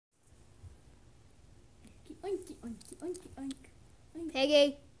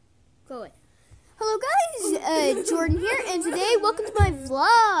Piggy, go away. Hello guys, Jordan here, and today, welcome to my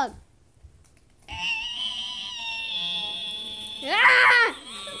vlog. Ah!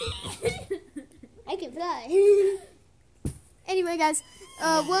 I can fly. Anyway guys,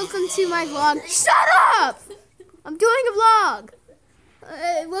 welcome to my vlog. Shut up! I'm doing a vlog.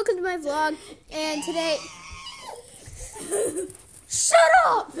 Welcome to my vlog, and today... Shut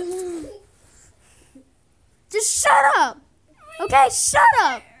up! Just shut up! Okay, shut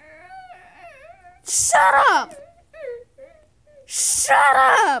up! Shut up! Shut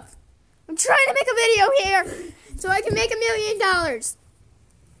up! I'm trying to make a video here so I can make $1 million.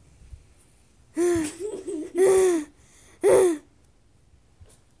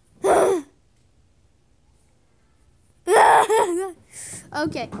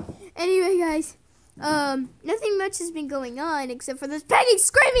 Okay, anyway guys, nothing much has been going on except for this Piggy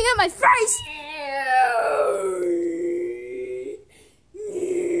screaming at my face!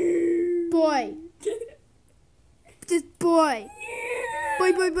 Boy. This boy.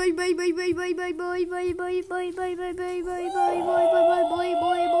 Boy, boy, boy, boy, boy, boy, boy, boy, boy, boy, boy, boy, boy, boy, boy,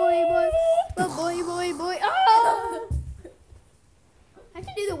 boy, boy, boy. Oh! I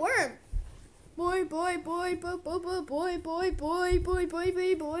can do the worm. Boy, boy, boy, boy, boy, boy, boy, boy, boy,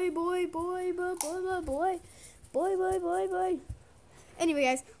 boy, boy, boy, boy, boy, boy, boy, boy, boy, boy. Anyway,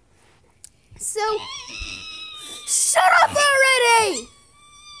 guys. So, shut up already!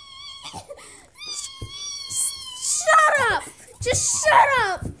 Shut up! Just shut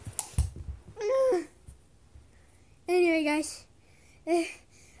up! Anyway, guys,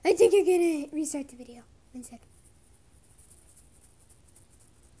 I think I'm gonna restart the video. 1 second.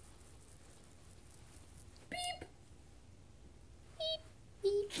 Beep. Beep,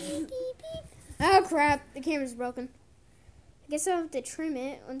 beep, beep, beep, beep. Oh crap, the camera's broken. I guess I'll have to trim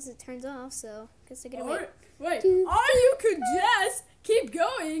it once it turns off, so I guess I gotta wait. Wait, or you could just keep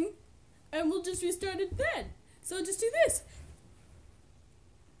going and we'll just restart it then. So just do this.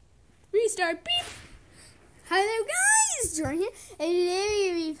 Restart, beep. Hello guys, Jordan here, and today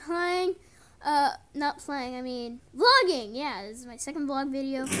we're going to be playing, not playing, I mean, vlogging. Yeah, this is my second vlog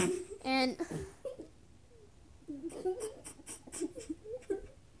video, and...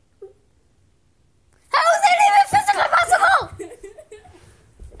 How is that even physically possible?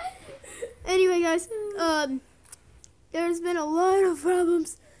 Anyway guys, there's been a lot of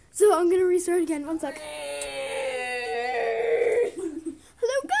problems, so I'm going to restart again. 1 sec.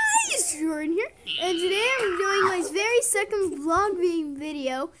 Hello guys, Jordan here, and today I'm doing my very second vlogging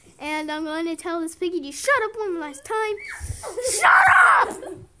video, and I'm going to tell this Piggy to shut up one last time. Shut up!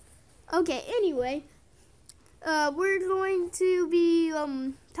 Okay, anyway, we're going to be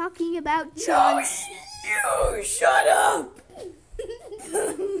talking about John's... No, you shut up!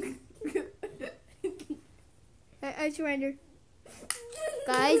 I surrender.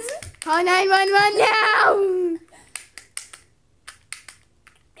 Guys, call 911 now!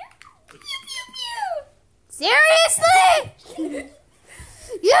 Seriously?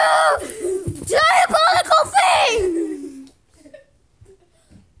 You diabolical thing!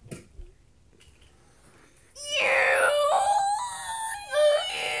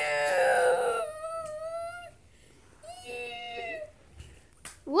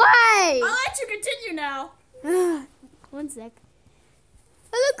 Why? I'll let you continue now. 1 sec.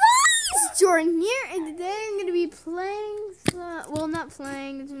 Hello guys, Jordan here, and today I'm going to be playing, well not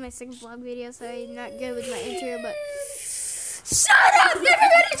playing, this is my second vlog video, so I'm not good with my intro, but shut up!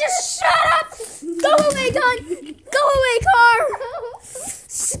 Everybody just shut up! Go away, gun! Go away, car!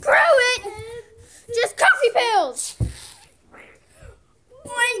 Screw it! Just coffee pills!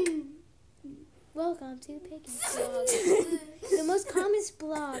 Welcome to Piggy's blog, the most commonest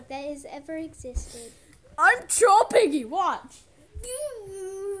blog that has ever existed. I'm Troll Piggy, watch.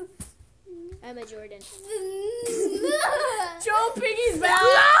 I'm a Jordan. Troll Piggy's back.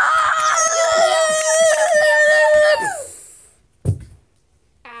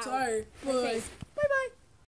 Sorry, but